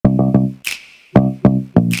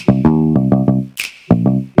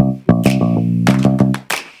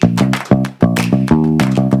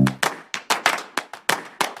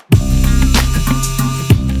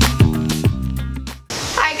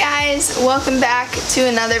back to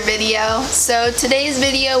another video. So today's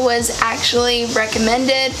video was actually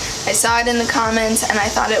recommended. I saw it in the comments and I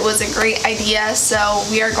thought it was a great idea, so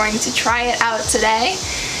we are going to try it out today.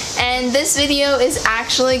 And this video is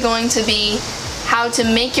actually going to be how to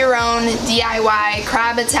make your own DIY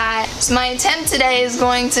Crabitat. So my attempt today is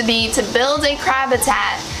going to be to build a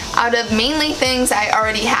Crabitat out of mainly things I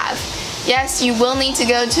already have. Yes, you will need to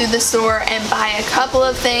go to the store and buy a couple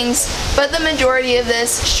of things, but the majority of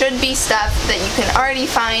this should be stuff that you can already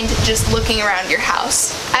find just looking around your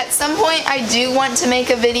house. At some point, I do want to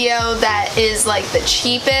make a video that is like the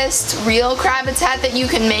cheapest real Crabitat that you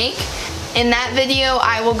can make. In that video,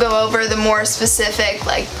 I will go over the more specific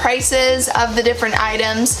like prices of the different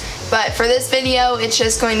items, but for this video, it's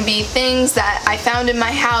just going to be things that I found in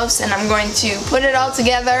my house and I'm going to put it all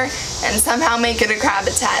together and somehow make it a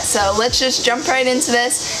Crabitat. So let's just jump right into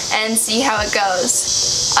this and see how it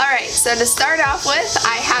goes. Alright, so to start off with,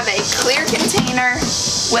 I have a clear container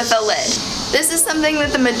with a lid. This is something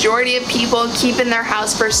that the majority of people keep in their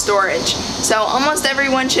house for storage, so almost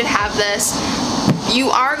everyone should have this. You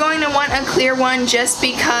are going to want a clear one just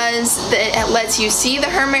because it lets you see the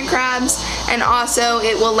hermit crabs, and also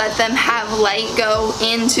it will let them have light go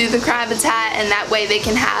into the Crabitat, and that way they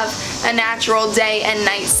can have a natural day and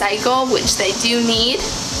night cycle, which they do need.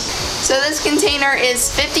 So this container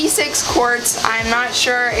is 56 quarts. I'm not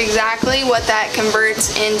sure exactly what that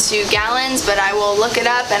converts into gallons, but I will look it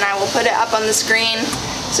up and I will put it up on the screen.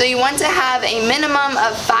 So you want to have a minimum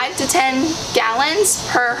of 5 to 10 gallons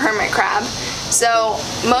per hermit crab. So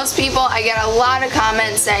most people, I get a lot of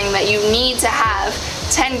comments saying that you need to have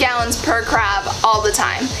 10 gallons per crab all the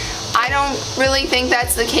time. I don't really think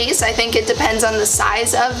that's the case. I think it depends on the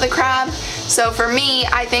size of the crab. So for me,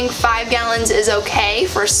 I think 5 gallons is okay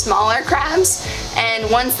for smaller crabs, and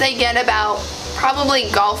once they get about probably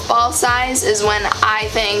golf ball size is when I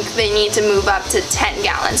think they need to move up to 10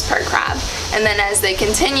 gallons per crab. And then as they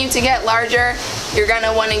continue to get larger, you're going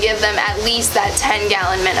to want to give them at least that 10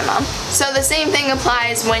 gallon minimum. So the same thing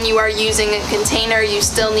applies when you are using a container. You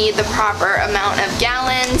still need the proper amount of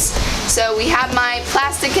gallons. So we have my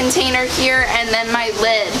plastic container here and then my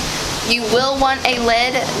lid. You will want a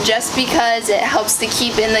lid just because it helps to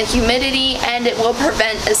keep in the humidity and it will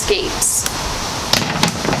prevent escapes.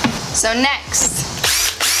 So next,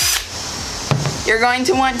 you're going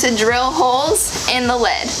to want to drill holes in the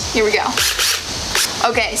lid. Here we go.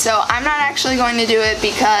 Okay, so I'm not actually going to do it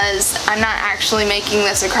because I'm not actually making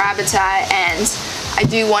this a Crabitat, and I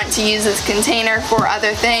do want to use this container for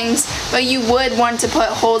other things, but you would want to put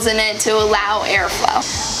holes in it to allow airflow.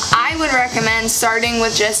 I would recommend starting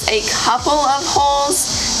with just a couple of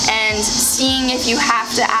holes and seeing if you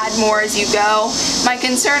have to add more as you go. My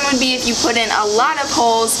concern would be if you put in a lot of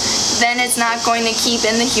holes, then it's not going to keep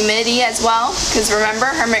in the humidity as well, because remember,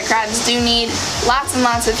 hermit crabs do need lots and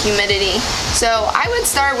lots of humidity. So I would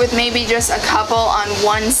start with maybe just a couple on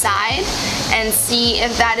one side and see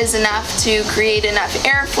if that is enough to create enough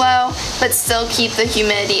airflow but still keep the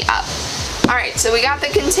humidity up. Alright, so we got the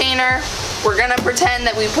container. We're gonna pretend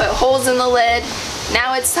that we put holes in the lid.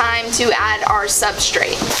 Now it's time to add our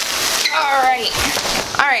substrate.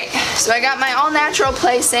 Alright, so I got my all natural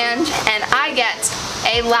play sand, and I get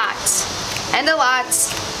a lot and a lot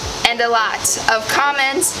and a lot of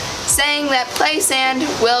comments saying that play sand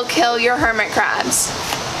will kill your hermit crabs.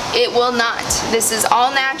 It will not. This is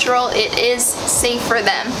all natural. It is safe for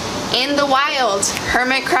them. In the wild,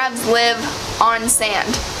 hermit crabs live on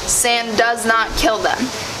sand. Sand does not kill them.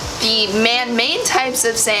 The man-made types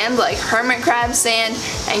of sand, like hermit crab sand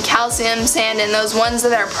and calcium sand, and those ones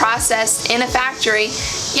that are processed in a factory,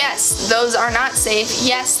 yes, those are not safe.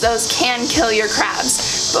 Yes, those can kill your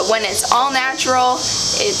crabs. But when it's all natural,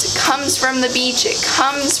 it comes from the beach, it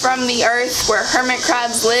comes from the earth where hermit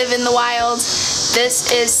crabs live in the wild,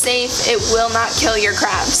 this is safe. It will not kill your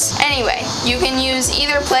crabs. Anyway, you can use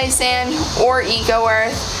either play sand or eco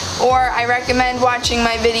earth. Or I recommend watching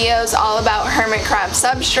my videos all about hermit crab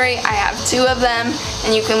substrate. I have 2 of them,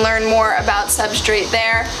 and you can learn more about substrate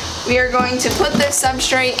there. We are going to put this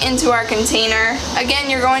substrate into our container.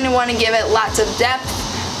 Again, you're going to want to give it lots of depth,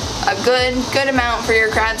 a good amount for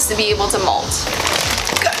your crabs to be able to molt.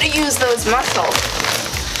 Gotta use those muscles.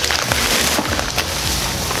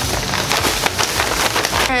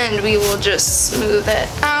 And we will just smooth it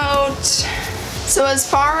out. So as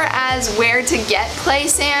far as where to get play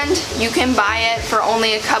sand, you can buy it for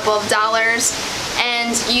only a couple of dollars, and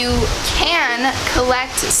and you can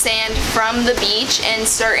collect sand from the beach in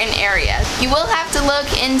certain areas. You will have to look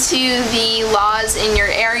into the laws in your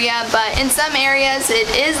area, but in some areas it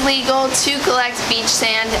is legal to collect beach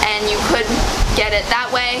sand and you could get it that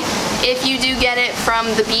way. If you do get it from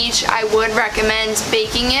the beach, I would recommend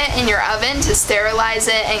baking it in your oven to sterilize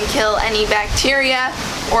it and kill any bacteria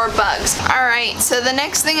or bugs. Alright, so the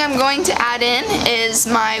next thing I'm going to add in is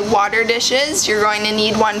my water dishes. You're going to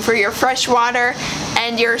need one for your fresh water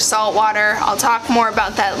and your salt water. I'll talk more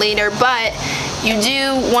about that later, but you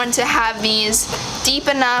do want to have these deep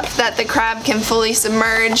enough that the crab can fully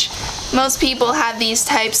submerge. Most people have these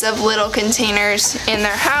types of little containers in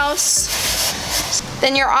their house.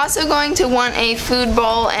 Then you're also going to want a food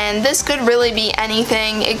bowl, and this could really be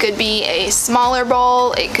anything. It could be a smaller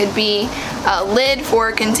bowl, it could be a lid for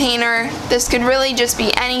a container. This could really just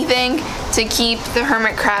be anything to keep the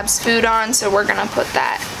hermit crab's food on, so we're gonna put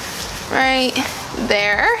that right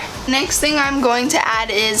there. Next thing I'm going to add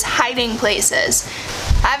is hiding places.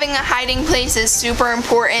 Having a hiding place is super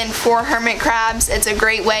important for hermit crabs. It's a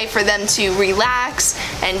great way for them to relax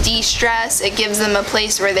and de-stress. It gives them a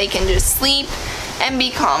place where they can just sleep and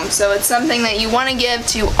be calm. So it's something that you want to give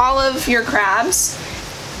to all of your crabs.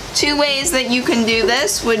 Two ways that you can do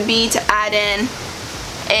this would be to add in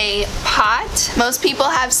a pot. Most people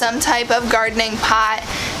have some type of gardening pot.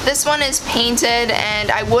 This one is painted,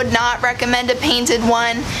 and I would not recommend a painted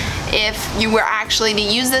one. If you were actually to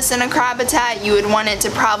use this in a Crabitat, you would want it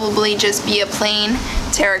to probably just be a plain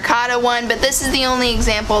terracotta one, but this is the only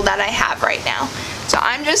example that I have right now. So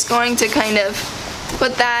I'm just going to kind of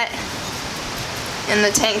put that in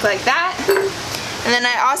the tank like that. And then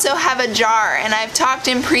I also have a jar, and I've talked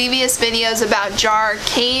in previous videos about jar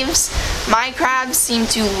caves. My crabs seem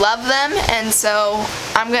to love them, and so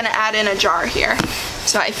I'm gonna add in a jar here.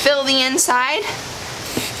 So I fill the inside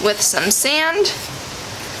with some sand,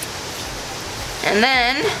 and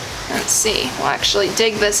then, let's see, we'll actually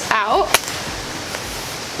dig this out.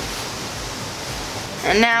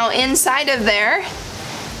 And now inside of there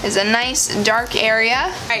is a nice dark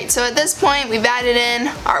area. Alright, so at this point we've added in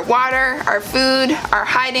our water, our food, our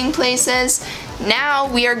hiding places.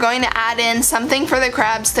 Now we are going to add in something for the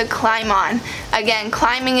crabs to climb on. Again,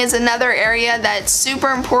 climbing is another area that's super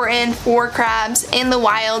important for crabs. In the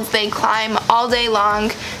wild, they climb all day long,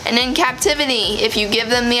 and in captivity, if you give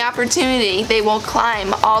them the opportunity, they will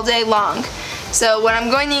climb all day long. So what I'm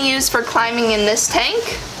going to use for climbing in this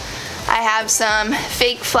tank, I have some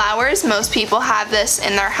fake flowers. Most people have this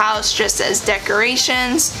in their house just as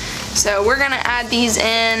decorations. So we're gonna add these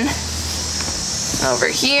in over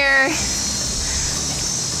here.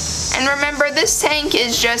 And remember, this tank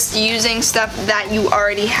is just using stuff that you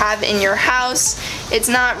already have in your house. It's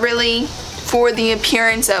not really for the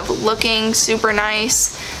appearance of looking super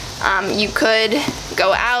nice. You could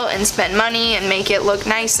go out and spend money and make it look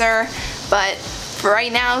nicer, but for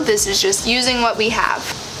right now, this is just using what we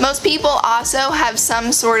have. Most people also have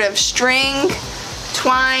some sort of string,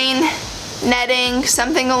 twine, netting,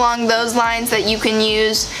 something along those lines that you can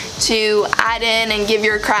use to add in and give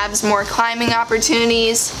your crabs more climbing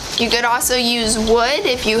opportunities. You could also use wood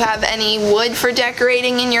if you have any wood for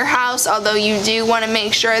decorating in your house, although you do want to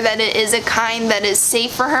make sure that it is a kind that is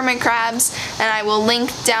safe for hermit crabs, and I will link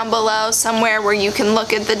down below somewhere where you can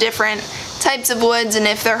look at the different types of woods and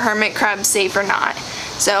if they're hermit crab safe or not.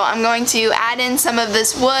 So I'm going to add in some of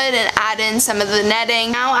this wood and add in some of the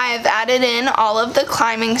netting. Now I have added in all of the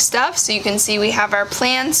climbing stuff, so you can see we have our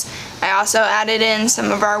plants. I also added in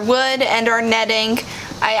some of our wood and our netting.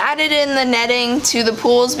 I added in the netting to the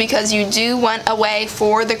pools because you do want a way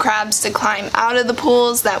for the crabs to climb out of the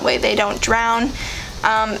pools, that way they don't drown.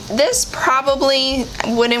 This probably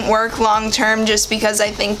wouldn't work long term just because I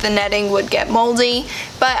think the netting would get moldy,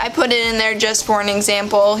 but I put it in there just for an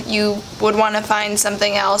example. You would want to find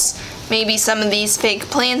something else, maybe some of these fake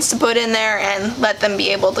plants to put in there and let them be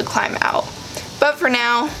able to climb out. But for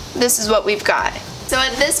now, this is what we've got. So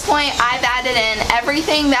at this point, I've added in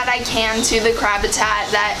everything that I can to the Crabitat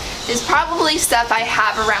that is probably stuff I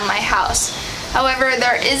have around my house. However,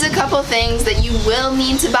 there is a couple things that you will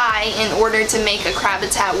need to buy in order to make a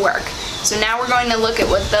Crabitat work. So now we're going to look at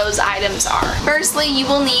what those items are. Firstly, you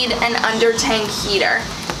will need an under tank heater.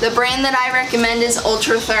 The brand that I recommend is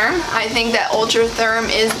Ultratherm. I think that Ultratherm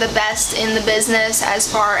is the best in the business as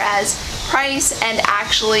far as price and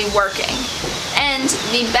actually working. And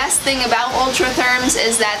the best thing about Ultratherms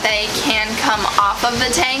is that they can come off of the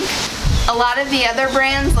tank. A lot of the other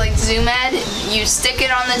brands like ZoomEd, you stick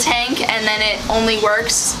it on the tank and then it only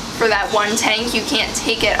works for that one tank. You can't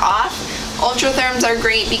take it off. Ultratherms are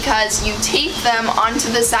great because you tape them onto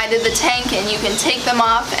the side of the tank and you can take them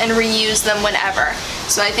off and reuse them whenever.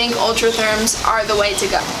 So I think Ultratherms are the way to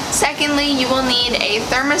go. Secondly, you will need a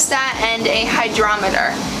thermostat and a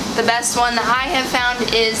hydrometer. The best one that I have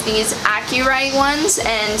found is these Accurite ones,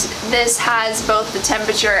 and this has both the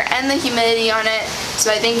temperature and the humidity on it,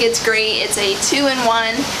 so I think it's great. It's a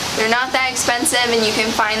 2-in-1. They're not that expensive, and you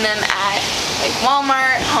can find them at like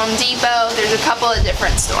Walmart, Home Depot. There's a couple of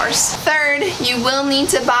different stores. Third, you will need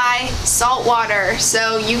to buy salt water,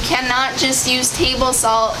 so you cannot just use table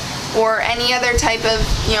salt or any other type of,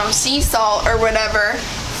 sea salt or whatever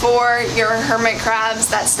for your hermit crabs.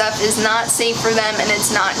 That stuff is not safe for them and it's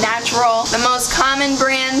not natural. The most common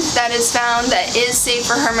brand that is found that is safe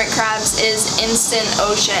for hermit crabs is Instant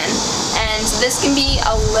Ocean, and this can be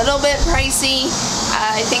a little bit pricey.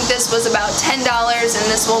 I think this was about $10 and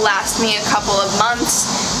this will last me a couple of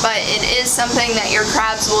months, but it is something that your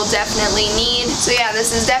crabs will definitely need. So yeah,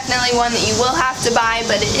 this is definitely one that you will have to buy,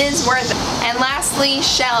 but it is worth it. And lastly,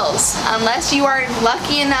 shells. Unless you are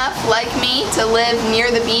lucky enough, like me, to live near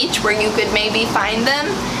the beach where you could maybe find them,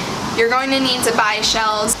 you're going to need to buy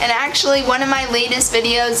shells. And actually, one of my latest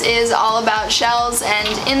videos is all about shells, and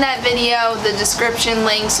in that video the description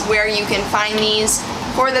links where you can find these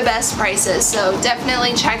for the best prices, so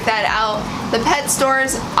definitely check that out. The pet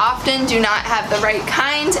stores often do not have the right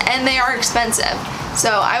kind and they are expensive,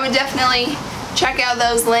 so I would definitely check out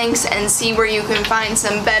those links and see where you can find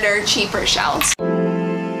some better, cheaper shells.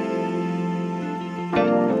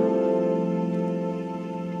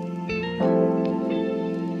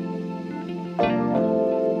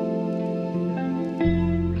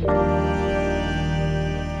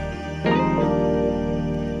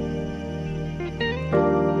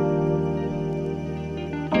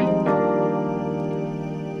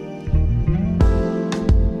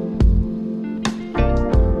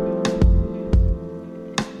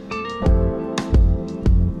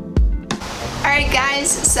 Alright guys,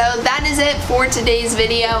 so that is it for today's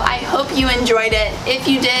video. I hope you enjoyed it. If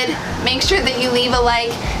you did, make sure that you leave a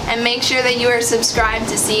like and make sure that you are subscribed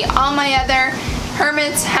to see all my other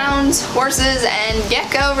hermits, hounds, horses, and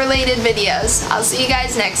gecko related videos. I'll see you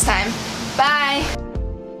guys next time. Bye!